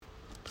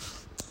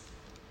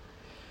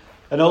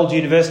An old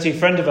university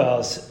friend of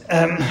ours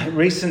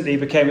recently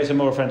became, it's a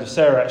more friend of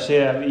Sarah actually,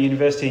 at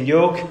university in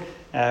York.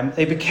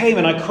 They became,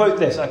 and I quote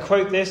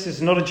this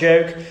is not a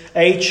joke,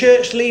 a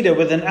church leader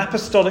with an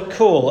apostolic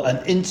call,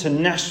 an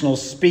international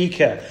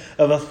speaker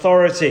of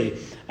authority,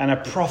 and a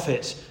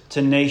prophet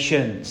to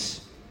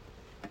nations.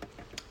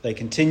 They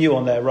continue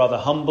on their rather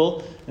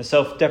humble and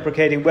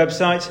self-deprecating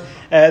website.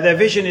 Their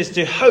vision is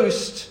to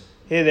host,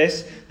 hear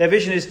this, their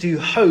vision is to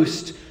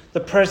host the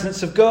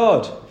presence of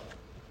God,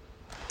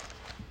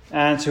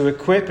 and to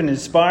equip and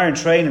inspire and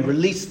train and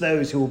release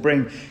those who will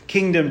bring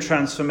kingdom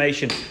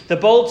transformation. The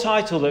bold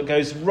title that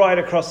goes right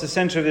across the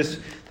centre of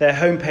their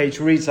homepage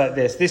reads like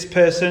this. This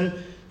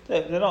person,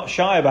 they're not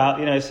shy about,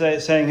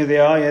 saying who they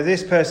are.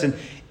 This person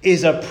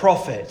is a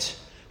prophet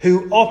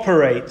who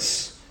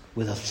operates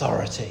with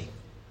authority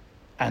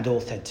and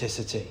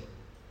authenticity.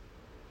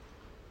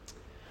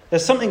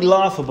 There's something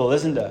laughable,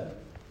 isn't there,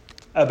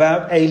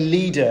 about a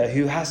leader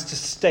who has to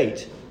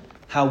state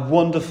how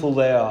wonderful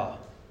they are.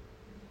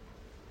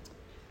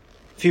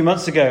 A few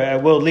months ago,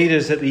 world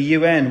leaders at the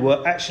UN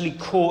were actually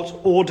caught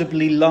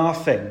audibly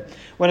laughing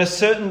when a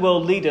certain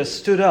world leader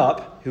stood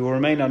up, who will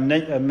remain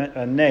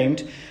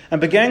unnamed, and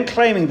began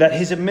claiming that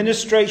his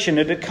administration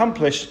had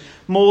accomplished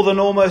more than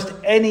almost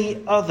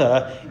any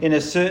other in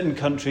a certain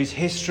country's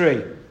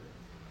history.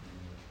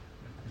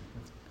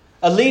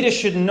 A leader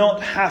should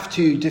not have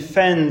to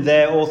defend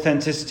their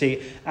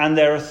authenticity and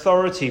their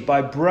authority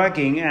by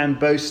bragging and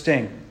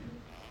boasting.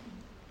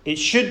 It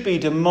should be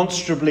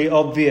demonstrably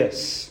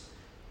obvious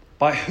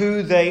by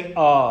who they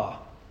are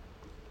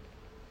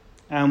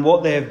and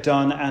what they have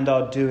done and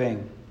are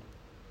doing.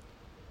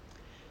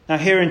 Now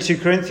here in 2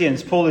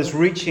 Corinthians, Paul is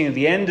reaching at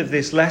the end of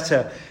this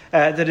letter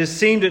that has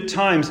seemed at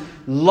times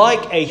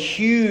like a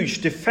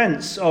huge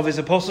defense of his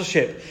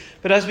apostleship.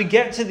 But as we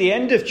get to the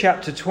end of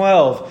chapter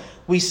 12,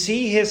 we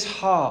see his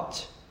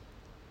heart.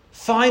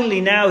 Finally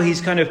now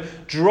he's kind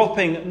of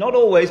dropping, not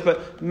always,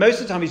 but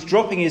most of the time he's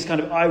dropping his kind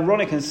of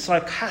ironic and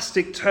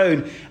sarcastic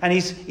tone. And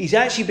he's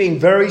actually being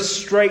very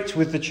straight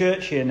with the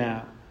church here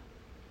now.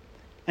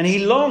 And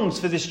he longs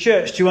for this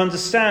church to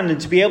understand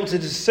and to be able to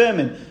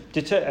discern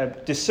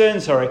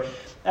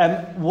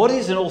what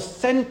is an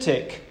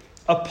authentic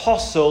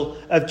apostle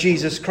of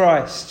Jesus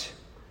Christ.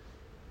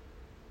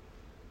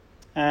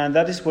 And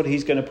that is what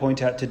he's going to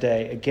point out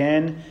today,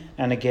 again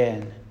and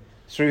again,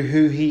 through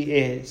who he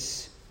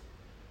is.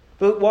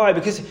 But why?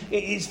 Because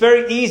it's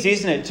very easy,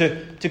 isn't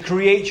it, to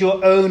create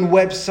your own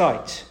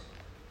website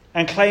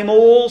and claim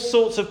all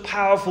sorts of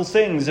powerful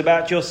things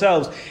about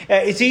yourselves.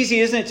 It's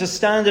easy, isn't it, to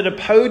stand at a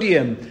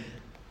podium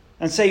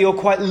and say you're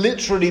quite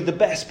literally the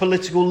best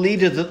political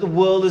leader that the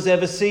world has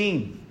ever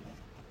seen.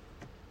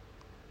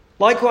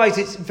 Likewise,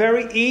 it's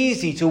very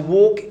easy to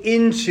walk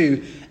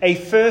into a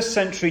first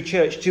century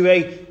church, to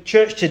a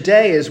church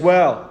today as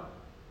well,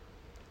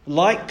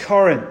 like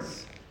Corinth,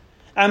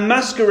 and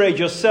masquerade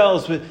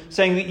yourselves with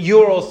saying that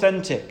you're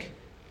authentic,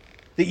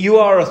 that you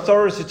are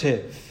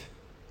authoritative.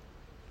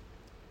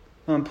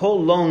 And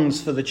Paul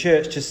longs for the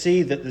church to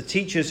see that the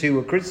teachers who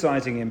were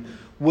criticizing him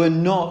were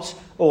not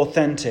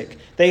authentic.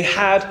 They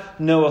had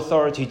no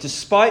authority,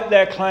 despite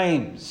their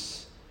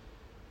claims,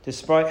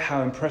 despite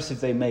how impressive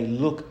they may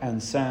look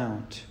and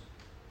sound.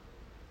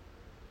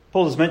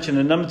 Paul has mentioned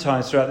a number of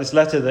times throughout this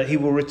letter that he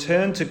will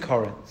return to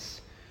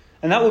Corinth.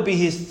 And that will be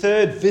his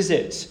third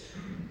visit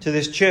to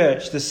this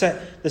church. This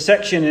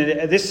section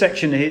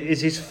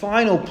is his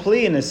final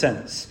plea, in a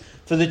sense,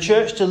 for the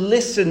church to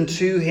listen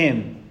to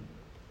him,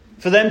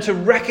 for them to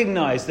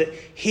recognize that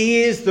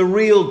he is the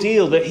real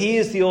deal, that he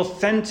is the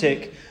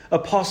authentic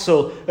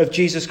apostle of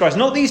Jesus Christ,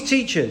 not these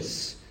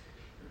teachers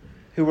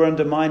who were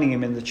undermining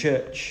him in the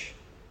church.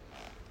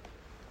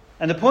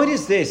 And the point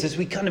is this, as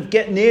we kind of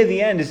get near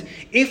the end, is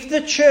if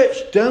the church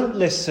don't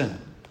listen,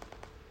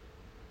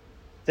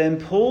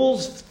 then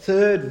Paul's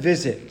third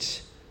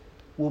visit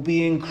will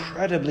be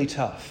incredibly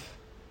tough.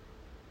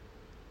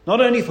 Not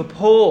only for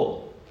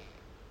Paul,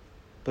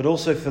 but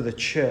also for the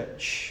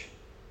church.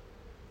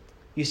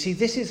 You see,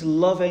 this is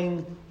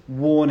loving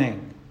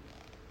warning.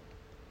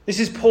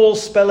 This is Paul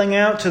spelling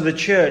out to the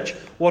church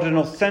what an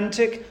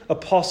authentic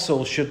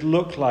apostle should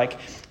look like.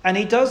 And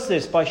he does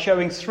this by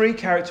showing three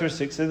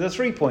characteristics. There are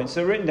 3 points.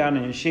 They're written down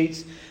in your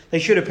sheets. They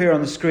should appear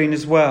on the screen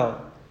as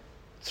well.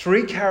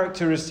 3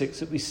 characteristics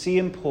that we see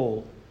in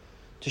Paul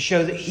to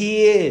show that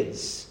he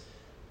is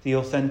the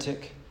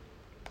authentic,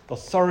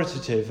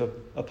 authoritative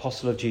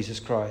apostle of Jesus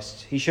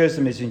Christ. He shows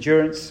them his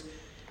endurance,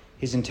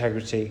 his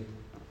integrity,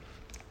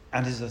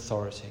 and his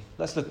authority.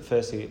 Let's look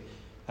firstly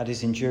at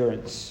his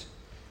endurance.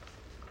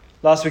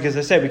 Last week, as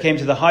I said, we came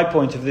to the high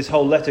point of this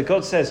whole letter.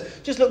 God says,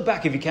 just look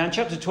back if you can,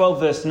 chapter 12,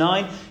 verse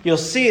 9. You'll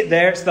see it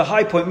there. It's the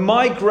high point.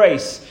 My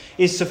grace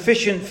is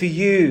sufficient for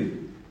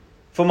you,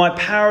 for my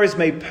power is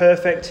made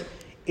perfect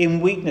in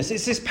weakness.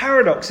 It's this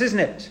paradox, isn't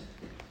it?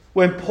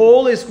 When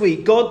Paul is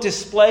weak, God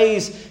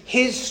displays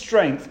his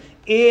strength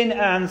in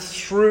and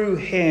through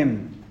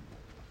him.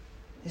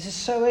 This is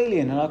so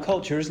alien in our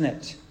culture, isn't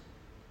it?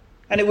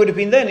 And it would have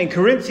been then in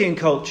Corinthian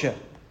culture.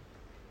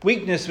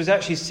 Weakness was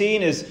actually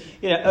seen as,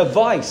 a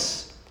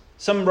vice,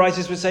 Some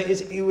writers would say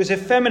he was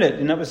effeminate,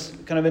 and that was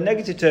kind of a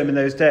negative term in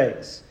those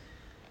days.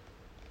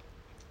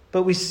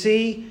 But we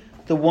see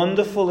the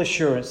wonderful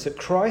assurance that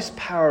Christ's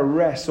power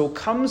rests or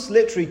comes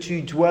literally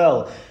to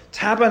dwell,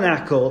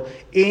 tabernacle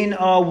in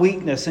our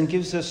weakness and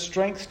gives us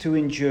strength to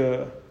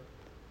endure.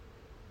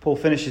 Paul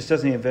finishes,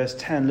 doesn't he, in verse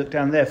 10, look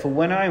down there, for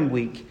when I am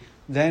weak,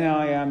 then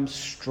I am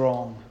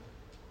strong.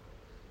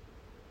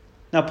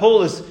 Now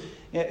Paul has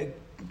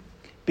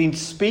been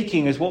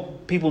speaking as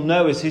what people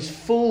know as his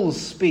full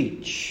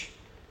speech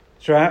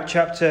throughout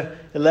chapter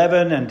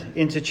 11 and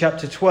into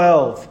chapter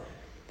 12.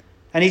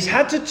 And he's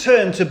had to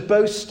turn to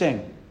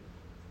boasting.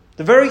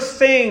 The very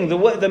thing,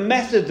 the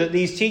method that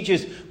these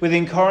teachers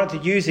within Corinth are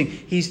using,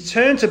 he's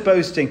turned to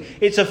boasting.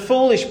 It's a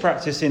foolish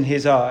practice in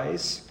his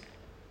eyes,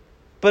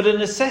 but a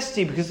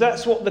necessity, because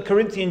that's what the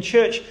Corinthian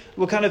church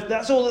were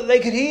that's all that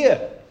they could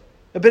hear.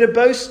 A bit of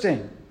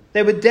boasting.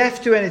 They were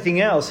deaf to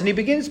anything else. And he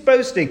begins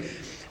boasting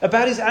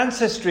about his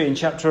ancestry in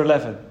chapter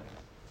 11.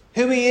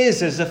 Who he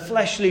is as a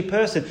fleshly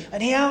person.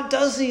 And he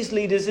outdoes these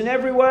leaders in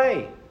every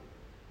way.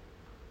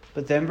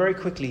 But then very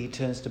quickly he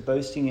turns to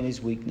boasting in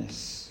his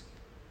weakness.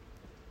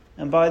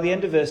 And by the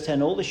end of verse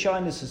 10, all the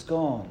shyness is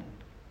gone.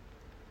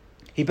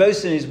 He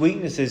boasts in his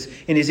weaknesses,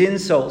 in his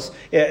insults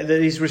that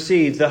he's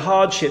received, the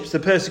hardships, the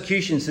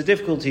persecutions, the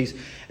difficulties.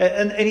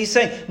 And he's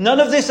saying, none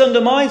of this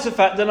undermines the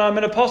fact that I'm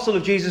an apostle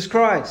of Jesus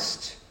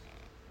Christ.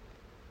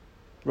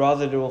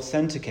 Rather, it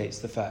authenticates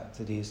the fact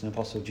that he is an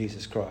apostle of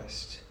Jesus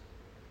Christ.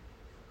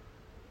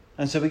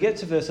 And so we get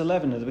to verse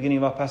 11 at the beginning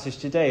of our passage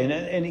today,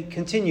 and he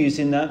continues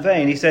in that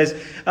vein. He says,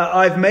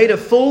 I've made a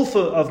fool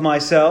of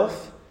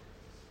myself,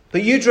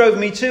 but you drove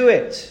me to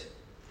it.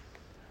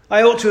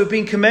 I ought to have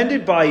been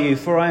commended by you,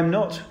 for I am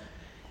not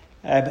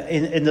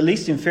in the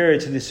least inferior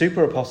to the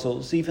super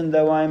apostles, even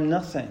though I am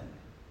nothing.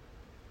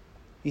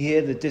 You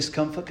hear the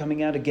discomfort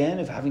coming out again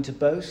of having to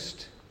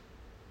boast.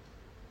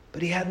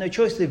 But he had no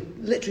choice. They've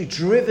literally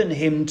driven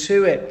him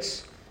to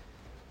it.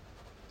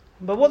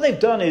 But what they've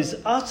done is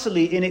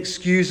utterly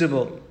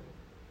inexcusable.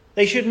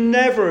 They should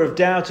never have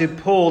doubted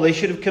Paul. They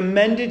should have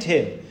commended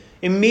him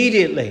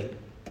immediately.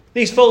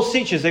 These false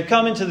teachers, they've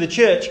come into the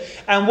church,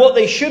 and what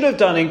they should have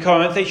done in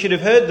Corinth, they should have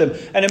heard them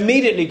and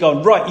immediately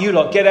gone, right, you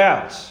lot, get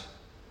out.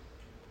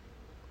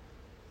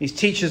 These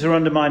teachers are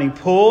undermining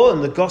Paul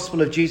and the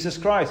gospel of Jesus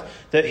Christ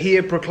that he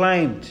had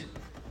proclaimed.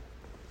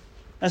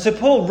 And so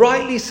Paul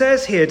rightly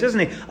says here, doesn't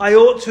he? I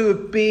ought to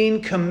have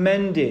been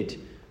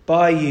commended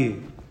by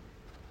you.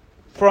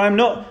 For I'm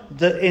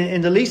not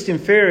in the least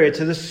inferior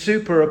to the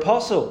super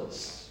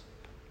apostles.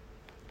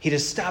 He'd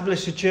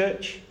established a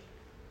church.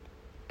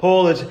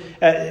 Paul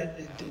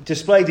had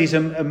displayed these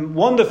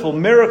wonderful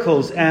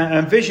miracles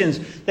and visions.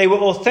 They were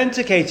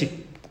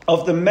authenticating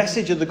of the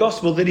message of the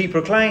gospel that he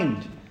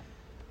proclaimed.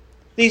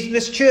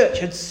 This church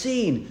had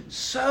seen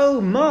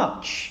so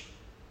much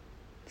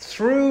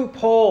through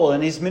Paul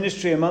and his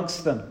ministry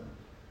amongst them.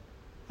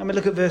 I mean,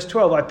 look at verse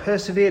 12. I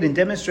persevered in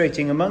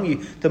demonstrating among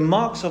you the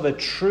marks of a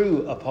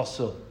true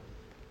apostle.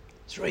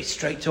 It's very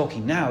straight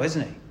talking now,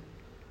 isn't it?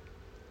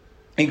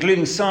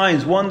 Including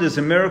signs, wonders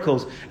and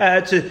miracles.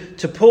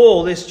 To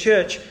Paul, this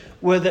church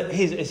were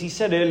as he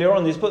said earlier on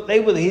in this book, they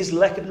were his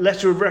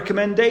letter of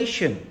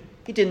recommendation.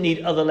 He didn't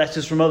need other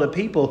letters from other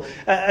people.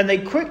 And they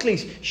quickly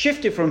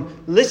shifted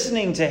from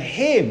listening to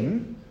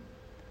him,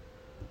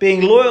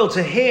 being loyal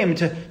to him,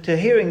 to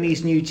hearing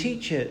these new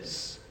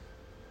teachers.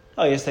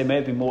 Oh yes, they may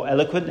have been more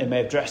eloquent, they may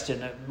have dressed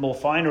in more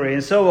finery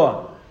and so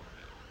on.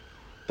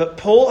 But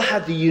Paul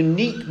had the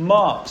unique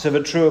marks of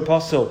a true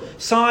apostle.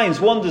 Signs,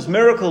 wonders,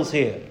 miracles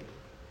here.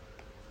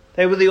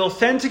 They were the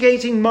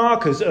authenticating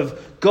markers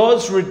of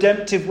God's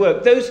redemptive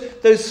work.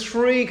 Those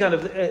three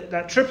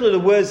that triplet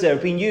of words there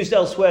have been used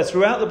elsewhere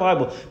throughout the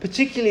Bible,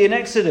 particularly in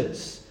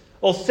Exodus.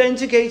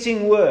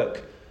 Authenticating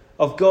work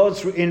of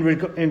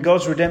in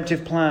God's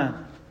redemptive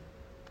plan.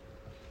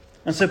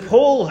 And so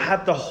Paul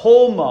had the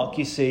hallmark,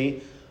 you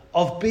see,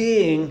 of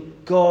being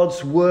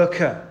God's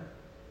worker.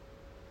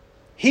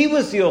 He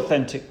was the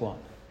authentic one,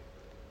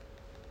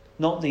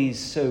 not these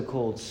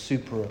so-called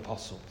super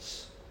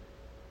apostles.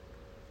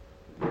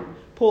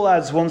 Paul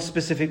adds one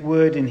specific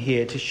word in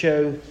here to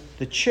show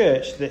the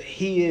church that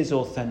he is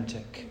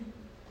authentic.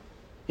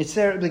 It's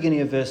there at the beginning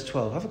of verse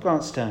 12. Have a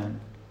glance down.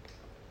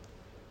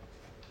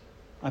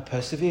 I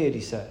persevered,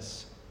 he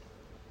says.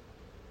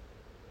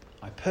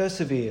 I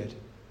persevered.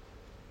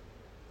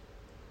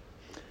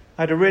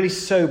 I had a really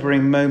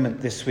sobering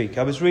moment this week.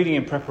 I was reading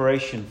in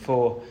preparation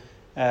for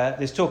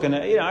this talk, and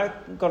I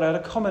got out a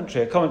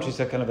commentary. A commentary is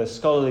a kind of a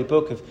scholarly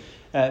book of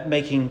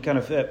making kind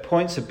of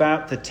points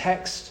about the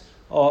text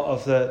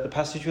of the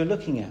passage we're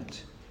looking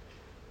at.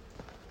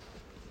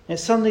 It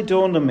suddenly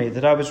dawned on me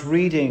that I was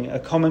reading a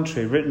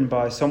commentary written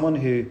by someone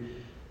who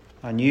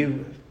I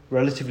knew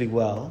relatively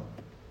well,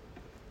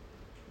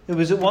 who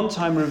was at one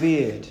time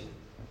revered. He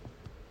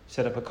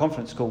set up a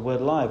conference called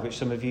Word Live, which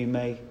some of you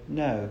may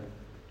know.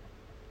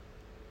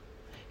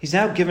 He's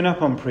now given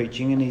up on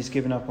preaching and he's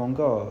given up on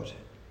God.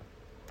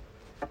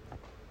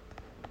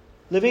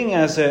 Living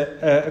as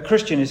a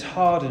Christian is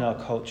hard in our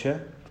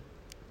culture.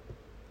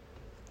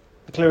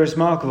 The clearest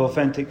mark of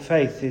authentic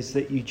faith is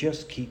that you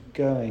just keep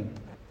going.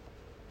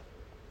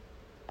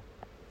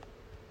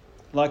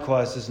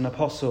 Likewise, as an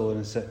apostle,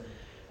 and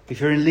if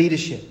you're in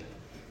leadership,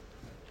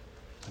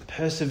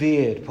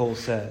 persevered, Paul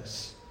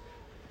says.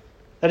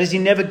 That is, he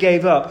never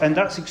gave up, and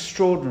that's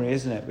extraordinary,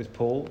 isn't it, with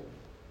Paul?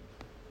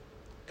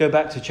 Go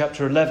back to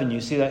chapter 11,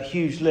 you see that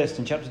huge list,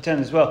 in chapter 10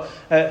 as well.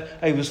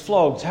 He was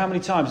flogged how many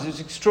times? It was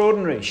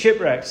extraordinary.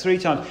 Shipwrecked 3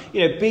 times.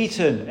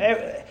 Beaten.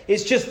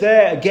 It's just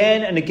there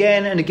again and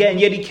again and again,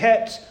 yet he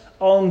kept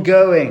on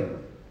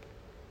going.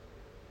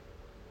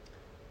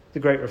 The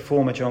great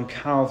reformer John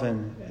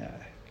Calvin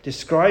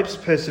describes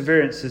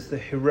perseverance as the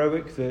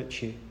heroic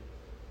virtue.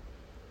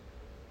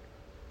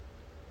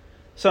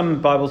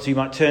 Some Bibles you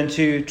might turn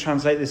to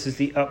translate this as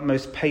the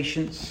utmost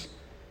patience.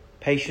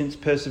 Patience,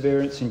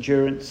 perseverance,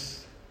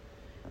 endurance.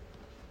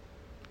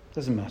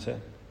 Doesn't matter.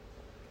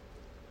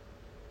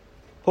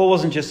 Paul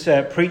wasn't just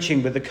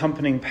preaching with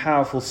accompanying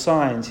powerful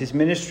signs. His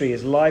ministry,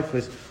 his life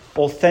was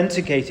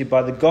authenticated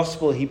by the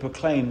gospel he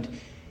proclaimed,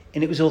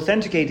 and it was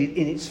authenticated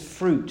in its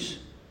fruit,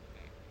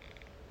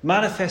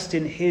 manifest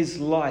in his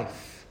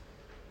life.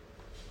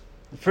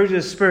 The fruit of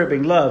the Spirit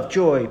being love,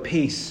 joy,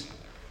 peace,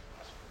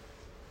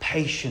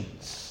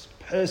 patience,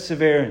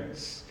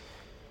 perseverance.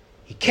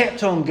 He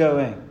kept on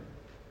going.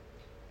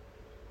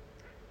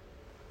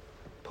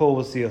 Paul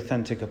was the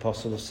authentic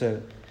apostle,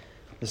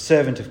 the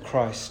servant of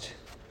Christ,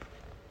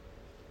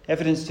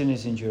 evidenced in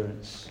his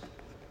endurance.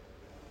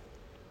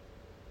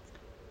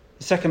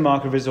 The second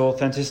mark of his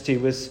authenticity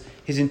was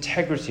his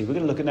integrity. We're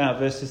going to look at now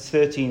verses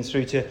 13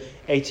 through to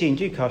 18.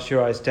 Do cast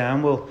your eyes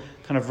down. We'll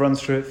kind of run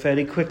through it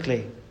fairly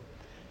quickly.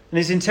 And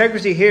his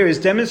integrity here is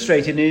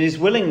demonstrated in his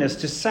willingness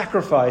to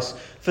sacrifice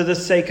for the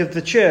sake of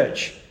the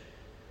church.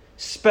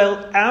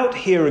 Spelt out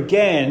here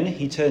again,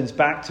 he turns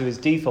back to his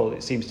default,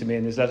 it seems to me,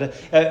 in this letter.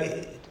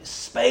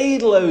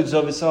 Spade loads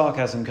of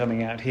sarcasm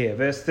coming out here.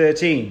 Verse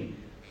 13.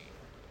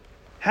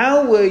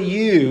 How were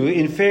you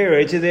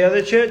inferior to the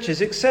other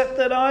churches, except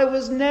that I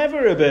was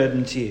never a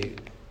burden to you?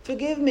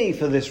 Forgive me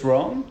for this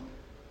wrong.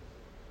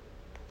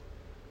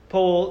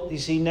 Paul, you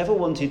see, never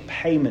wanted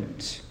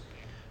payment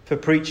for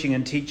preaching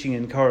and teaching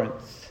in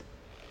Corinth.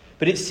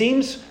 But it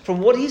seems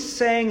from what he's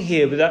saying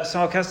here with that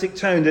sarcastic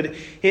tone that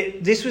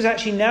this was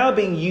actually now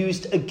being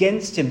used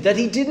against him, that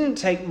he didn't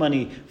take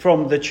money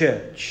from the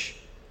church.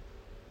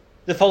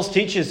 The false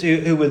teachers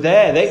who were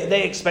there,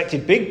 they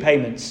expected big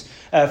payments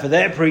for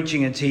their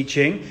preaching and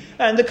teaching.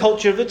 And the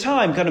culture of the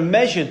time kind of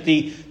measured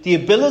the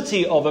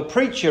ability of a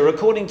preacher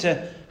according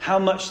to how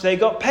much they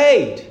got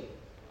paid.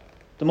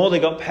 The more they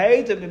got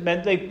paid, it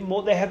meant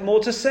they had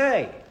more to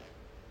say.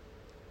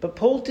 But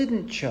Paul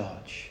didn't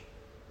charge.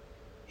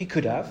 He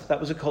could have. That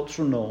was a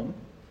cultural norm.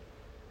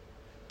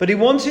 But he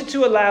wanted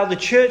to allow the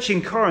church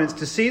in Corinth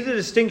to see the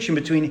distinction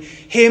between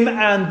him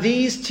and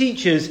these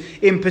teachers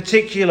in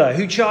particular,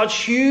 who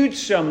charged huge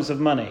sums of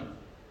money.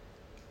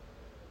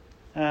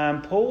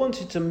 And Paul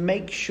wanted to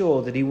make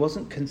sure that he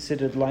wasn't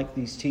considered like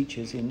these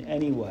teachers in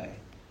any way.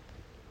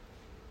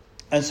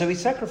 And so he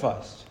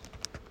sacrificed.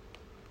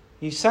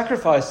 He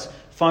sacrificed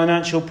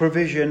financial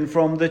provision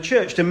from the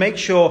church to make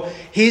sure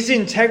his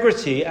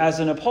integrity as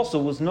an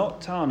apostle was not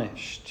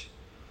tarnished.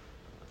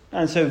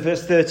 And so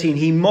verse 13,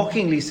 he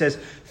mockingly says,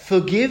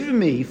 forgive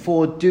me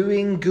for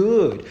doing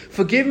good.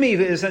 Forgive me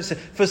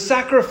for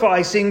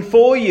sacrificing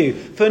for you,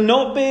 for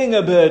not being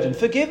a burden.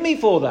 Forgive me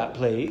for that,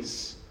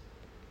 please.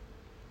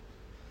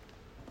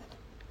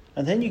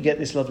 And then you get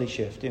this lovely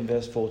shift in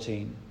verse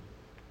 14.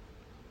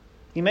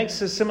 He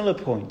makes a similar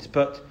point,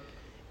 but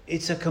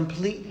it's a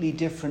completely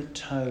different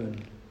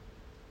tone.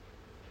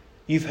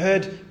 You've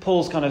heard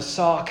Paul's kind of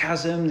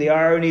sarcasm, the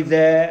irony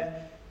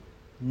there.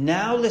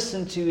 Now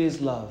listen to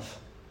his love,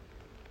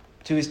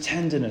 to his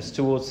tenderness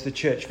towards the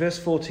church. Verse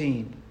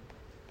 14.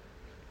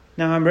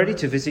 Now I'm ready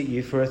to visit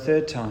you for a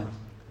third time,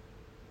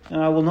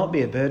 and I will not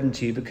be a burden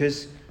to you,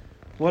 because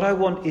what I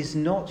want is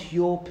not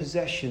your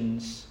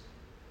possessions,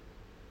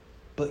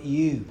 but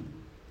you.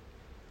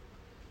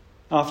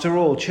 After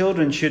all,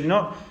 children should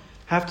not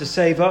have to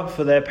save up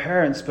for their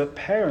parents, but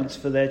parents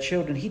for their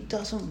children. He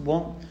doesn't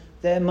want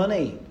their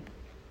money.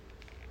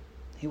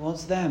 He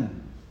wants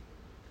them.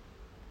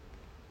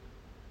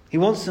 He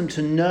wants them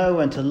to know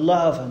and to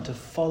love and to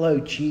follow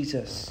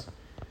Jesus,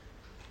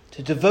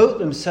 to devote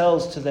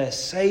themselves to their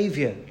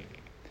Saviour.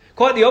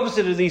 Quite the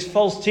opposite of these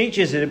false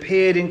teachers that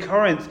appeared in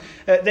Corinth.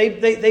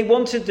 They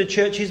wanted the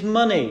church's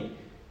money.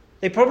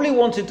 They probably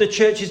wanted the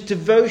church's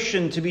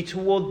devotion to be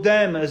toward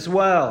them as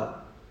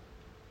well.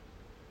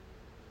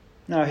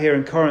 Now here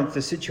in Corinth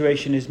the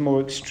situation is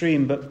more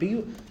extreme, but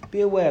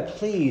be aware,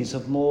 please,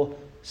 of more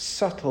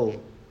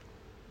subtle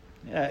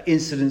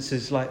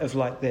incidences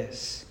like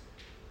this.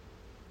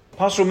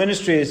 Pastoral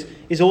ministry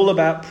is all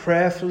about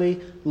prayerfully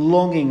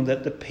longing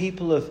that the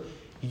people of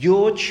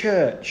your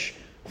church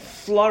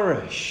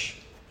flourish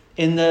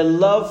in their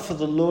love for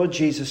the Lord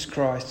Jesus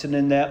Christ and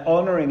in their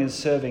honouring and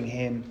serving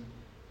him.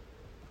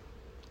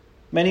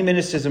 Many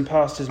ministers and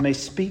pastors may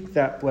speak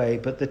that way,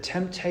 but the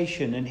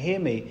temptation, and hear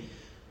me,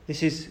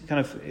 this is kind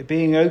of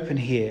being open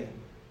here.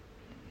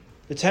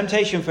 The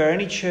temptation for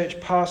any church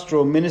pastor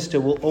or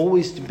minister will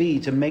always be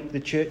to make the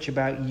church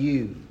about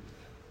you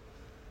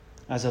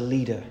as a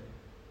leader,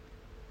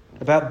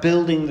 about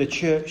building the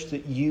church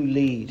that you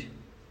lead.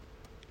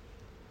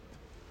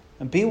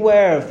 And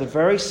beware of the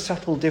very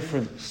subtle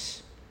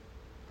difference.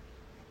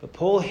 But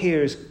Paul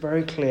here is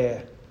very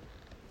clear.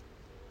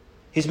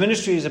 His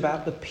ministry is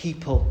about the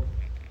people,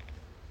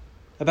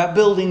 about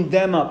building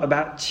them up,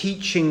 about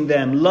teaching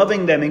them,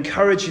 loving them,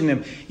 encouraging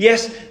them.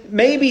 Yes,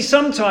 maybe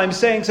sometimes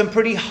saying some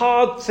pretty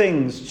hard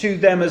things to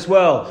them as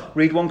well.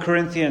 Read 1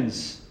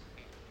 Corinthians.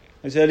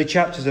 Those early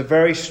chapters are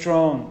very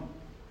strong.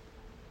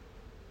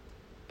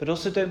 But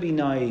also don't be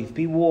naive.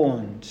 Be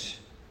warned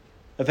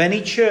of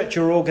any church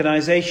or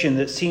organization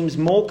that seems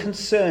more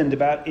concerned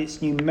about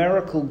its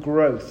numerical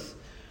growth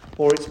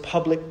or its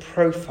public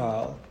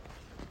profile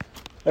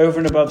over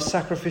and above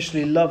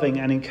sacrificially loving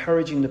and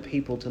encouraging the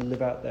people to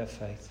live out their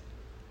faith.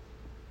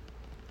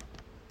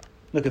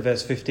 Look at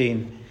verse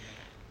 15.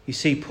 You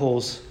see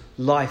Paul's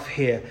life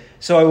here.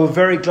 So I will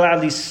very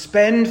gladly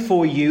spend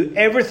for you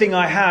everything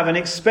I have and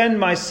expend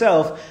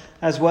myself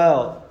as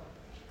well.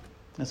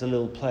 There's a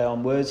little play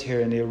on words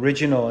here in the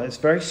original. It's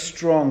very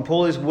strong.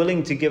 Paul is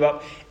willing to give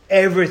up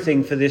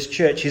everything for this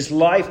church. His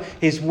life,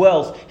 his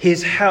wealth,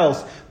 his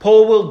health.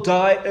 Paul will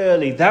die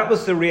early. That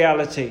was the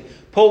reality.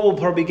 Paul will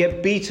probably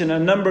get beaten a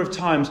number of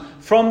times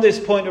from this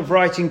point of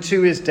writing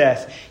to his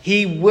death.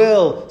 He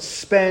will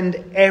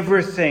spend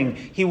everything.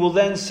 He will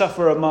then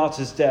suffer a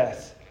martyr's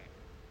death.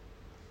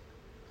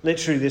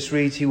 Literally, this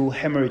reads, he will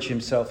hemorrhage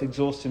himself,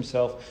 exhaust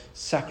himself,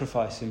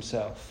 sacrifice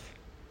himself.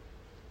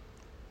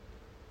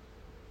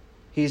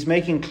 He is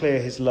making clear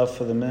his love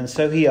for them. And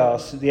so he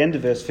asks at the end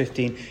of verse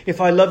 15,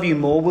 if I love you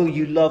more, will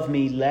you love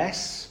me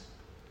less?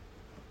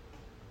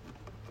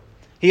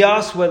 He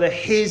asks whether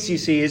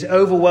his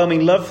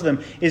overwhelming love for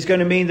them is going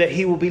to mean that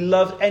he will be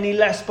loved any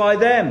less by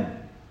them.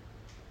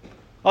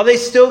 Are they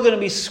still going to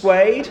be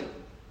swayed?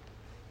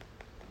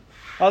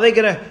 Are they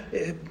going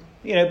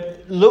to,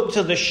 look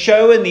to the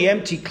show and the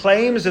empty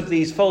claims of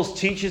these false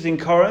teachers in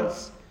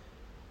Corinth?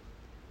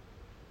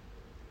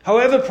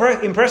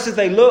 However impressive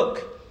they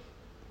look,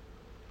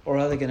 or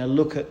are they going to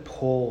look at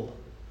Paul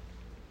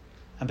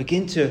and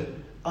begin to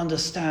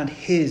understand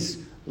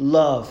his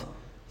love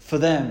for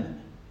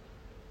them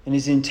and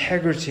his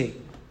integrity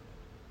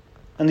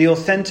and the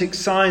authentic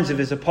signs of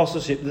his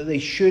apostleship that they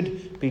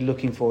should be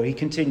looking for? He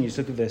continues,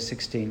 look at verse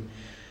 16.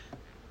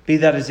 Be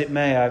that as it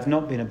may, I have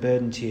not been a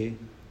burden to you.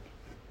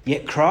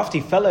 Yet crafty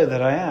fellow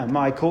that I am,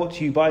 I caught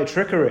you by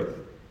trickery.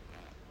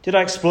 Did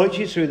I exploit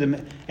you through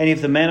any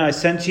of the men I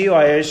sent to you?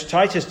 I urged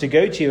Titus to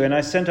go to you, and I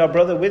sent our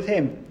brother with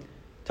him.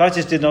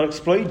 Titus did not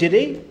exploit you, did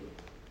he?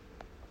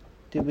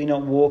 Did we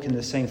not walk in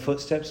the same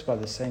footsteps by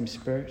the same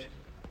Spirit?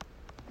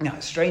 Now,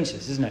 it's strange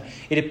this, isn't it?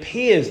 It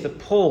appears that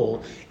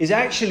Paul is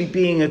actually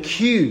being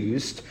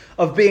accused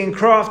of being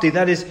crafty.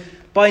 That is,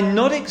 by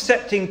not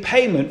accepting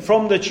payment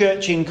from the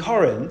church in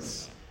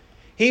Corinth,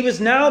 he was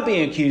now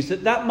being accused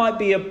that might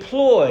be a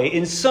ploy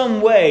in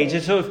some way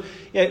to sort of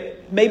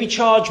maybe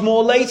charge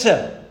more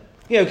later.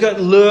 Kind of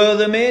lure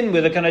them in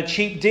with a kind of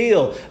cheap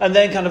deal and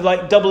then kind of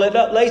like double it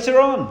up later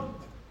on.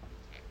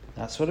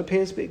 That's what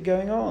appears to be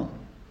going on.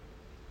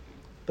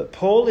 But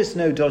Paul is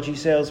no dodgy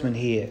salesman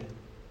here.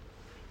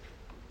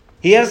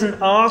 He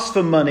hasn't asked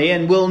for money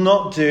and will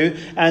not do,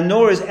 and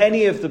nor is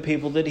any of the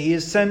people that he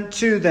has sent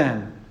to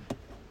them.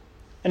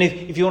 And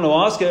if you want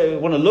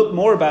to look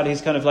more about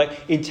his kind of like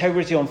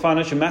integrity on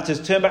financial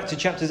matters, turn back to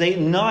chapters 8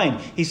 and 9.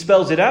 He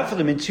spells it out for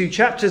them in 2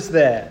 chapters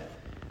there.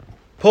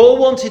 Paul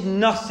wanted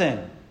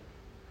nothing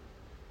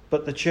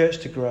but the church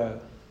to grow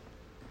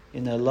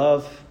in their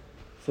love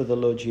for the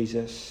Lord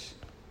Jesus.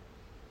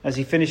 As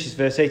he finishes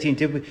verse 18,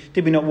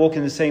 did we not walk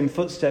in the same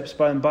footsteps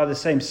by the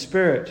same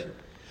Spirit?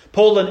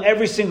 Paul and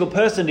every single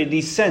person that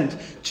he sent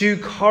to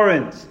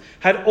Corinth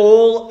had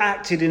all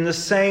acted in the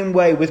same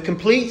way with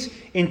complete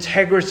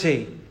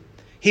integrity.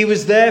 He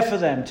was there for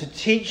them, to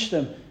teach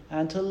them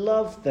and to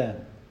love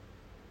them.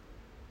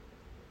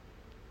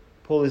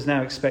 Paul is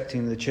now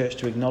expecting the church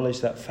to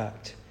acknowledge that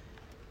fact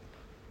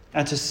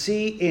and to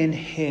see in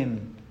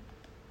him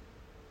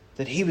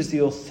that he was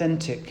the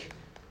authentic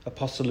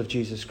apostle of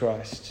Jesus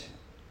Christ.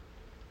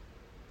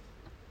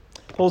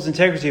 Paul's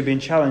integrity had been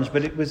challenged,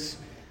 but it was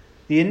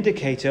the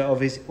indicator of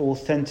his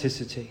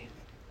authenticity.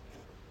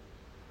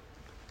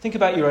 Think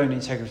about your own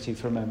integrity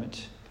for a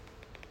moment.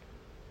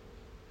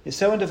 It's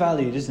so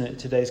undervalued, isn't it, in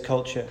today's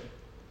culture?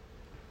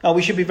 Now,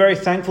 we should be very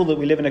thankful that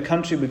we live in a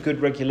country with good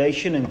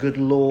regulation and good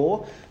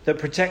law that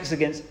protects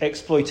against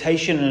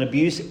exploitation and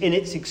abuse in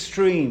its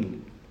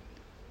extreme.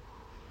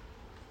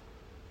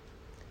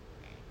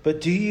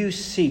 But do you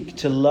seek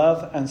to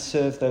love and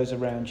serve those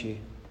around you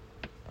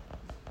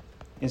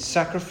in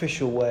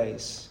sacrificial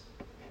ways?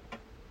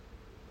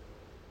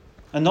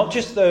 And not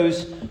just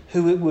those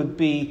who it would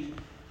be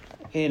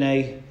in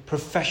a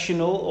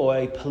professional or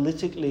a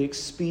politically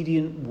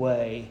expedient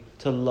way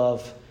to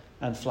love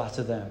and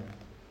flatter them.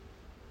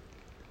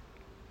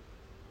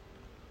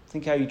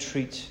 Think how you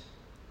treat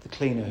the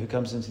cleaner who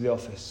comes into the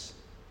office,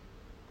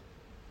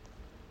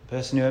 the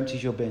person who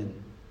empties your bin,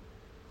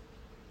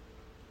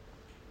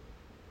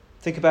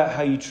 Think about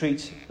how you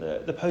treat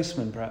the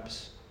postman,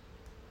 perhaps,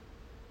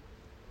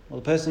 or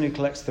the person who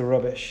collects the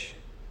rubbish.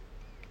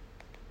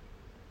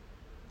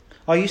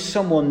 Are you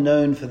someone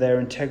known for their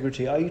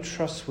integrity? Are you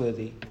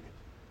trustworthy?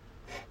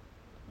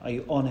 Are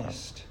you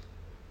honest?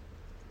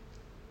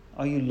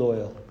 Are you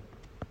loyal?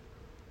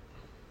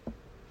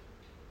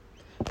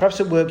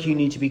 Perhaps at work you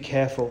need to be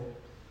careful.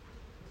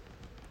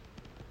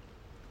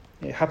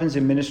 It happens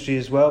in ministry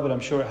as well, but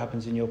I'm sure it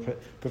happens in your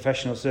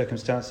professional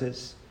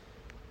circumstances.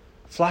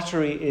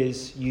 Flattery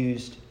is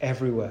used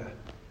everywhere.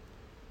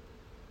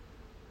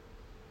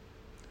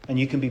 And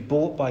you can be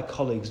bought by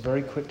colleagues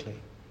very quickly,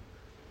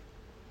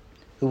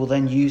 who will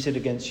then use it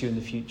against you in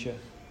the future.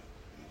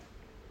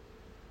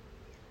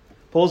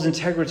 Paul's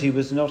integrity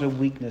was not a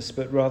weakness,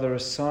 but rather a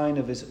sign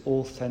of his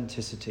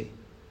authenticity.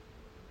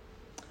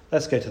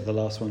 Let's go to the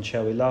last one,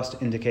 shall we?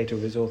 Last indicator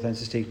of his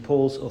authenticity,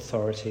 Paul's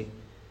authority.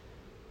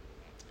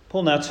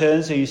 Paul now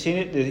turns, so you've seen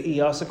it,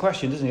 he asks a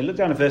question, doesn't he? Look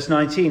down at verse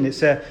 19. It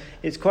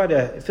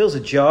fills a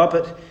jar,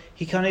 but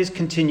he kind of is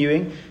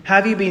continuing.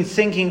 Have you been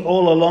thinking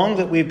all along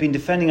that we've been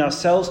defending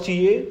ourselves to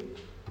you?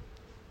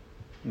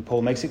 And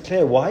Paul makes it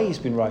clear why he's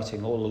been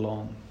writing all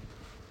along.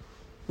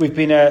 We've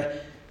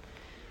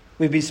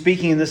been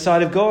speaking in the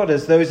sight of God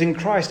as those in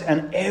Christ,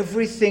 and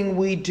everything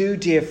we do,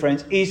 dear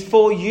friends, is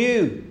for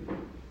you.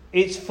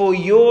 It's for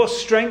your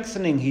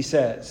strengthening, he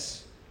says.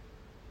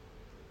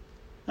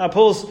 Now,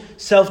 Paul's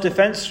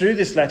self-defense through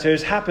this letter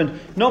has happened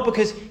not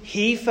because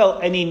he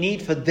felt any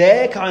need for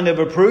their kind of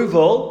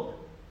approval.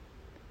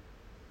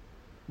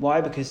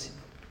 Why? Because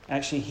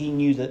actually he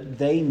knew that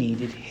they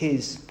needed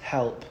his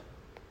help.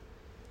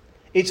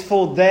 It's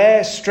for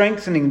their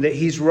strengthening that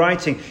he's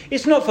writing.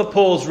 It's not for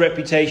Paul's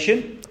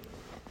reputation.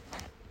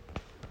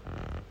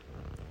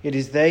 It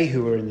is they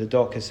who are in the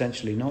dock,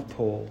 essentially, not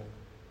Paul.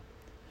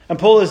 And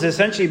Paul has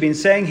essentially been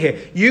saying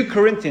here, you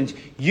Corinthians,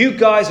 you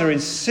guys are in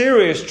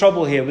serious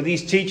trouble here with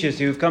these teachers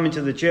who have come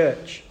into the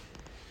church.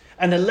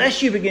 And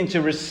unless you begin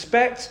to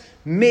respect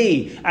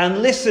me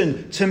and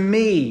listen to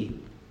me,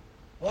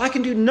 well, I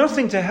can do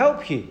nothing to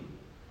help you.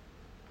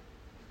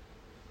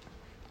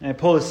 And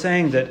Paul is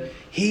saying that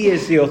he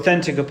is the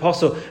authentic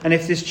apostle. And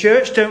if this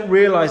church don't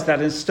realize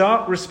that and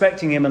start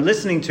respecting him and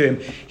listening to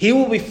him, he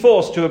will be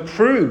forced to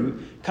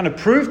prove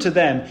to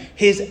them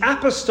his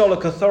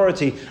apostolic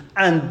authority.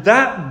 And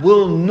that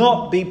will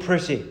not be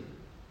pretty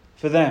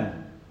for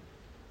them.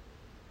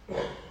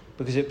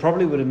 Because it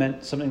probably would have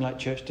meant something like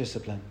church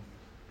discipline.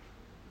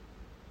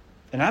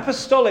 An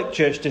apostolic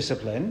church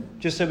discipline,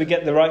 just so we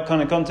get the right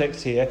kind of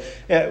context here,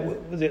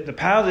 the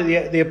power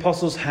that the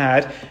apostles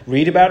had,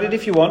 read about it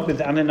if you want,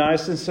 with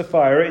Ananias and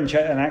Sapphira in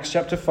Acts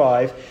chapter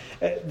 5,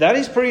 that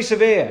is pretty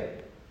severe.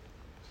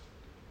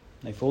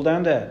 They fall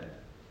down dead.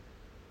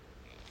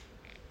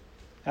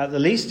 At the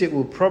least, it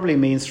will probably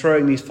mean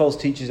throwing these false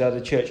teachers out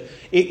of church.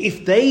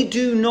 If they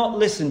do not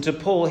listen to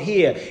Paul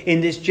here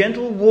in this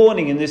gentle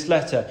warning in this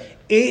letter,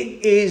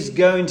 it is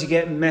going to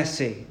get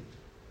messy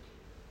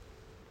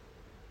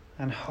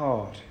and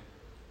hard.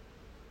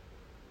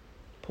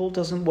 Paul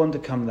doesn't want to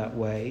come that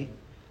way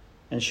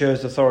and show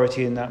his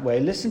authority in that way.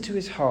 Listen to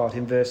his heart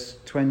in verse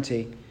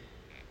 20.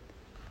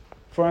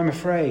 For I'm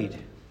afraid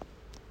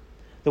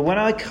that when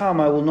I come,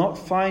 I will not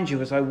find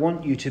you as I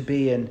want you to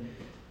be, and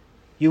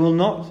you will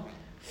not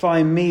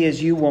find me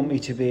as you want me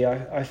to be.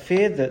 I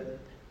fear that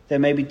there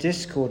may be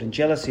discord and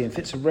jealousy and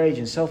fits of rage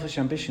and selfish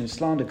ambition,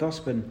 slander,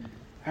 gossip, and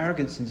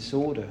arrogance and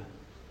disorder.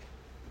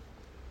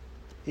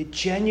 It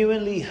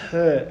genuinely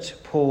hurt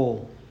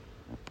Paul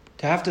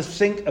to have to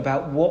think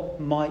about what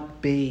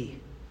might be.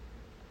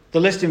 The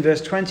list in verse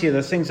 20 are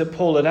the things that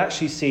Paul had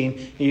actually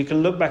seen. You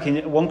can look back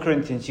in 1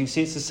 Corinthians. You can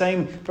see it's the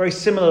same, very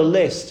similar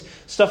list.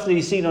 Stuff that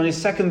he's seen on his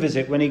second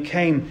visit when he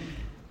came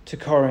to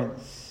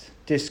Corinth.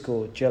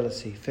 Discord,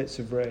 jealousy, fits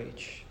of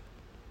rage.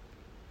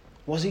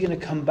 Was he going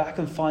to come back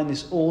and find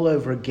this all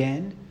over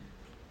again?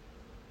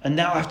 And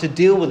now have to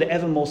deal with it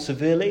ever more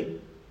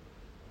severely?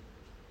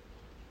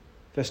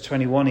 Verse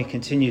 21, he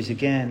continues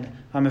again.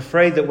 I'm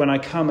afraid that when I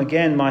come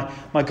again, my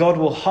God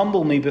will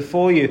humble me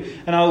before you,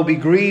 and I will be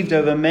grieved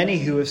over many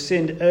who have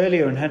sinned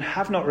earlier and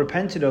have not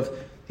repented of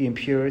the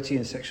impurity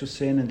and sexual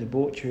sin and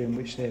debauchery in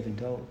which they have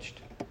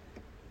indulged.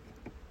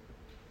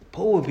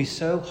 Paul would be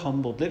so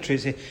humbled.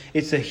 Literally,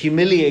 it's a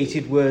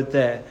humiliated word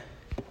there.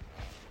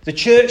 The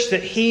church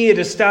that he had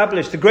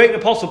established, the great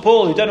apostle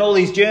Paul, who'd done all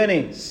these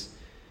journeys,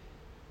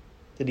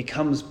 that he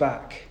comes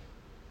back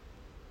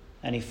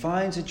and he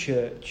finds a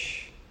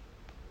church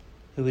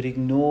who had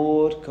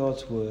ignored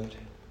God's word.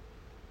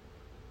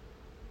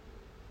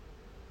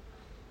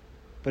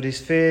 But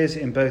his fears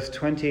in both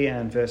 20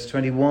 and verse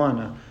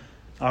 21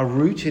 are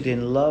rooted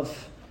in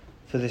love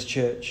for this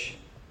church.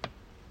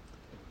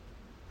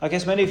 I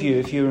guess many of you,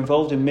 if you're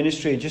involved in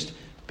ministry and just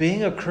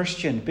being a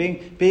Christian,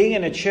 being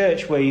in a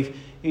church where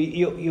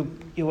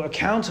you're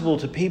accountable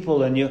to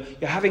people and you're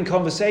having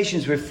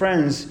conversations with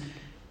friends,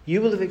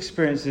 you will have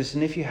experienced this.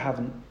 And if you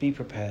haven't, be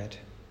prepared.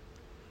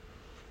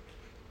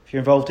 If if you're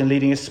involved in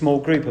leading a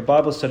small group, a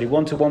Bible study,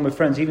 one-to-one with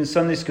friends, even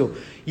Sunday school,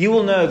 you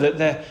will know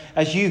that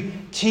as you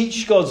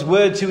teach God's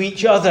word to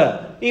each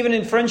other, even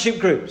in friendship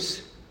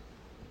groups,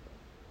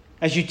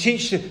 as you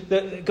teach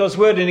God's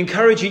word and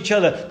encourage each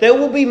other, there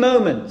will be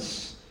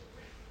moments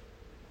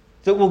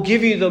that will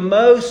give you the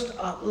most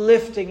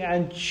uplifting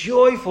and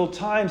joyful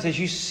times as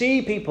you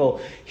see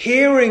people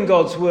hearing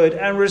God's word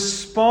and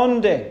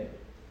responding.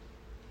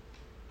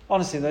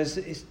 Honestly,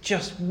 it's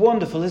just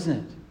wonderful, isn't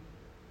it?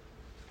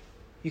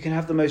 You can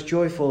have the most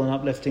joyful and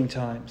uplifting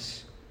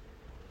times.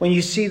 When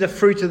you see the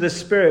fruit of the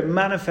Spirit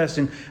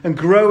manifesting and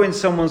grow in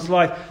someone's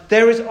life,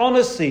 there is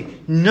honestly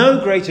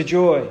no greater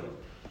joy.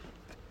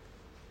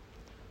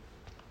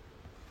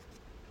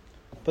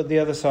 But the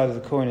other side of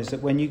the coin is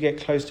that when you get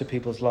close to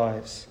people's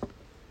lives,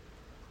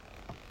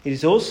 it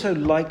is also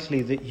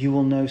likely that you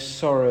will know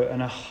sorrow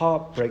and a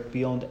heartbreak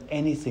beyond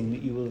anything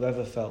that you will have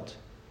ever felt.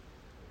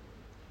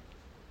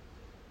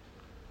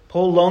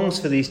 Paul longs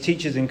for these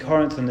teachers in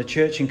Corinth and the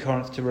church in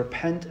Corinth to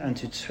repent and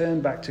to turn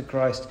back to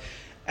Christ.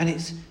 And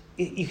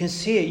you can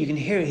see it, you can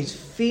hear it, his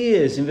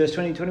fears in verse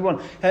 20 and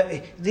 21.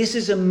 This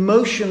is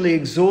emotionally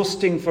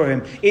exhausting for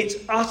him. It's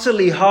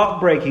utterly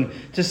heartbreaking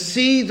to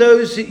see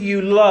those that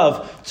you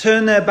love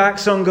turn their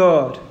backs on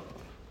God.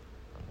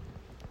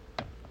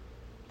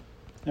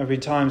 There have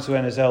been times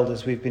when, as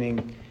elders, we've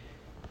been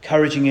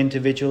encouraging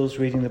individuals,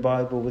 reading the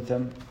Bible with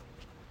them,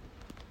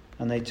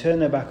 and they turn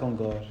their back on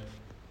God.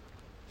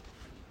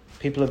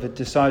 People have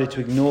decided to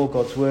ignore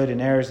God's word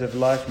in areas of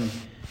life and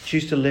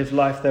choose to live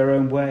life their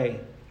own way.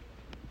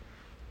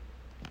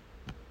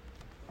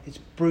 It's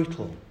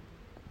brutal.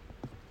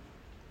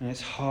 And it's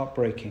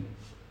heartbreaking.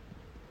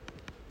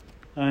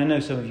 And I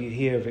know some of you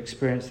here have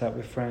experienced that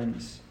with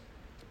friends.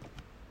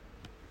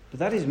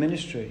 But that is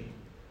ministry.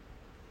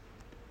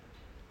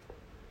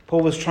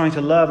 Paul was trying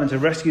to love and to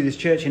rescue this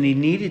church, and he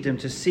needed them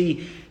to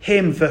see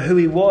him for who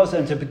he was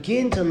and to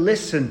begin to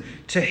listen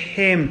to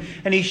him.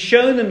 And he's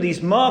shown them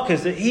these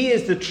markers that he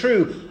is the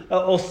true,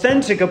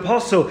 authentic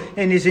apostle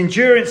in his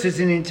endurance, in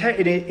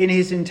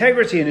his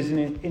integrity,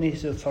 and in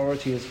his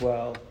authority as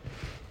well.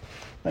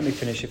 Let me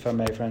finish, if I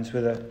may, friends,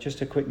 with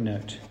just a quick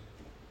note.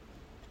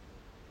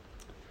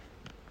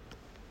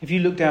 If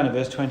you look down at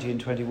verse 20 and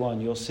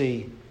 21, you'll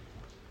see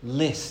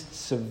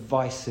lists of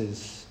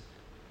vices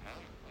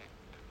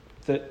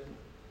that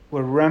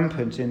were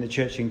rampant in the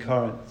church in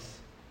Corinth.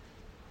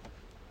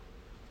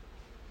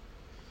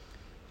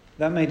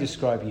 That may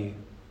describe you.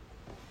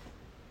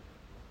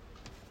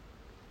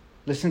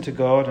 Listen to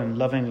God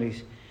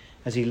and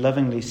as he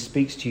lovingly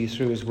speaks to you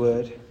through his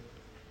word.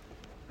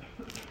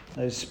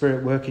 Let his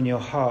Spirit work in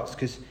your hearts,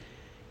 because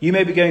you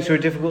may be going through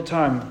a difficult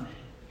time.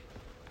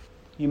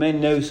 You may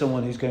know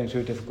someone who's going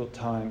through a difficult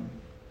time.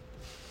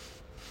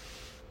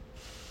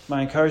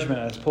 My encouragement,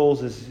 as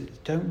Paul's, is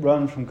don't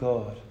run from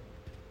God.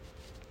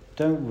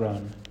 Don't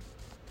run.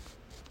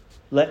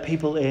 Let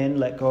people in,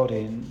 let God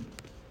in.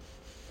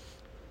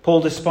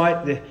 Paul,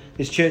 despite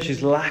this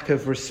church's lack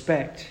of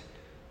respect,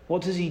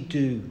 what does he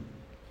do?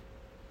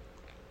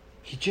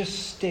 He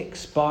just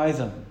sticks by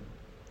them.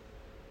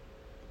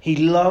 He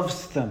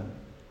loves them.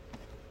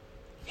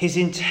 His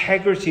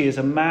integrity as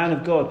a man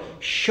of God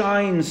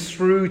shines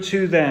through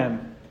to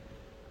them.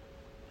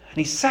 And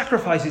he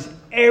sacrifices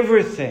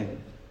everything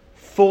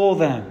for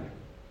them.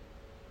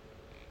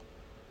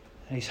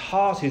 And his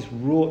heart is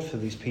wrought for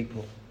these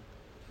people.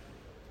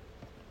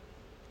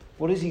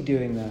 What is he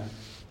doing there?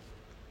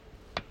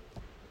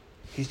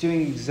 He's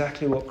doing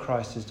exactly what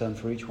Christ has done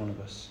for each one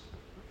of us.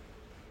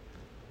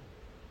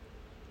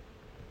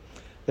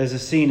 There's a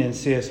scene in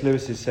C.S.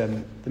 Lewis's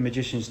The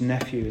Magician's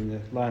Nephew in the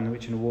Lion, the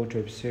Witch and the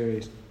Wardrobe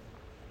series.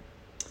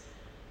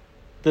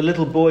 The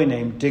little boy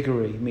named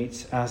Diggory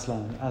meets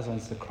Aslan.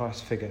 Aslan's the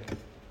Christ figure.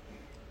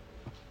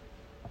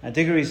 And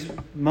Diggory's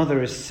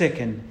mother is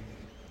sick, and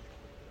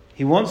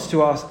he wants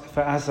to ask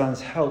for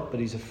Aslan's help, but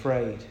he's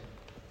afraid.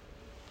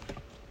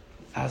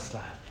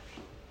 Aslan.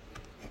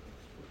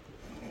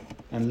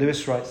 And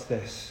Lewis writes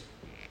this.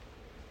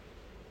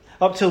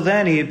 Up till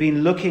then, he had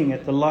been looking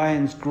at the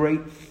lion's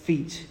great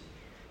feet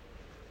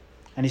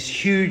and his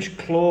huge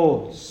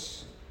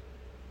claws.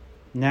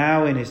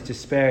 Now, in his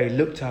despair, he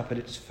looked up at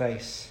its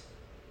face.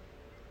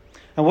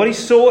 And what he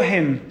saw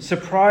him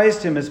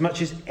surprised him as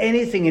much as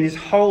anything in his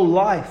whole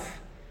life.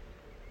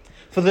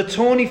 For the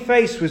tawny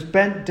face was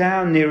bent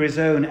down near his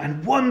own,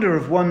 and wonder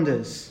of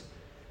wonders,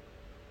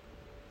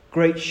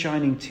 great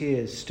shining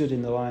tears stood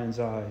in the lion's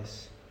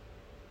eyes.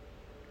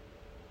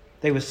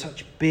 They were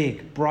such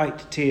big,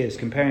 bright tears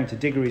comparing to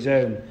Diggory's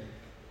own,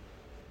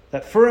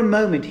 that for a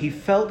moment he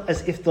felt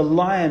as if the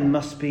lion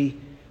must be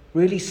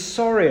really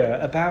sorrier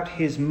about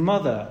his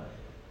mother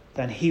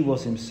than he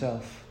was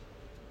himself.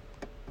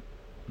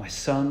 My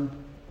son,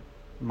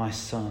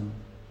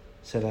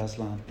 said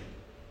Aslan.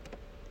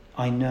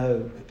 I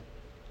know.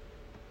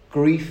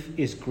 Grief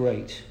is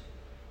great.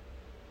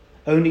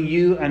 Only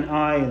you and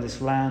I in this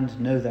land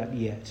know that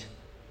yet.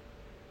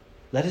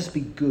 Let us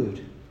be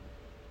good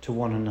to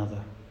one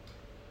another.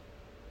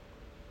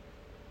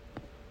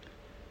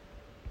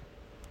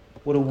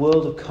 What a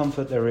world of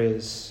comfort there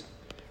is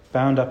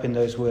bound up in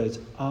those words,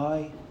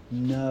 I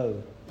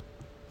know.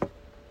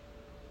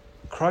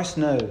 Christ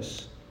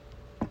knows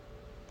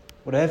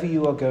whatever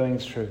you are going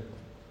through.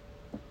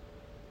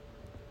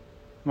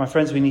 My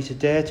friends, we need to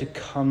dare to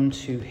come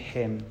to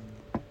him.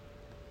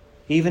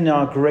 Even in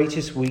our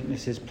greatest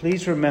weaknesses,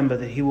 please remember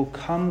that he will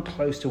come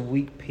close to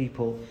weak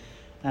people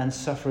and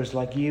sufferers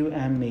like you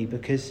and me,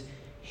 because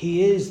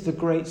he is the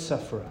great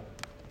sufferer.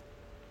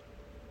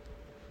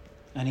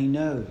 And he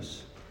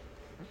knows.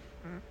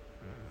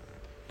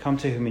 Come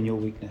to him in your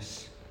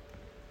weakness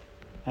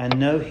and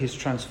know his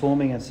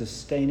transforming and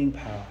sustaining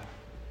power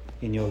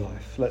in your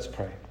life. Let's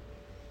pray.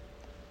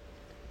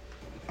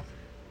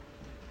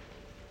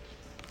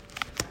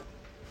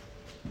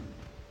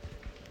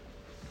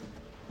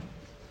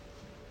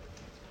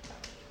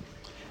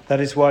 That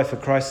is why, for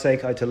Christ's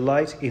sake, I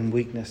delight in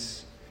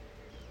weakness,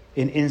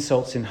 in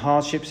insults, in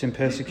hardships, in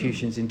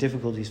persecutions, in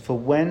difficulties. For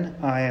when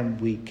I am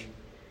weak,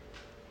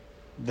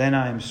 then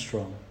I am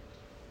strong.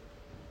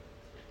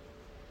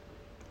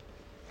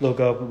 Lord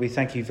God, we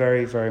thank you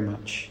very, very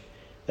much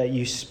that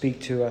you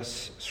speak to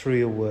us through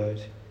your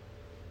word.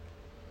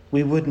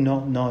 We would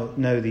not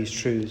know these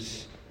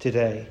truths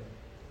today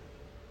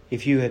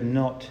if you had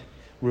not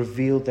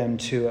revealed them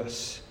to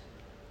us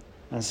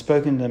and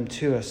spoken them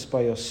to us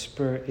by your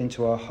Spirit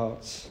into our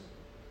hearts.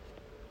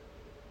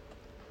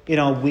 In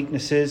our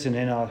weaknesses and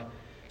in our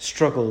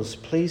struggles,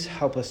 please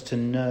help us to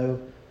know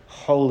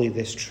wholly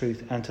this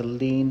truth and to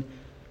lean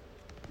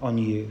on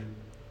you,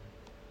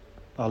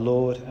 our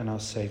Lord and our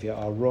Saviour,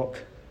 our rock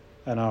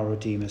and our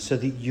Redeemer, so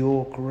that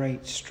your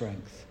great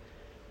strength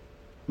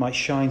might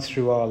shine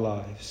through our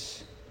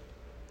lives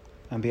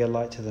and be a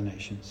light to the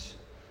nations.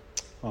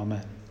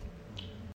 Amen.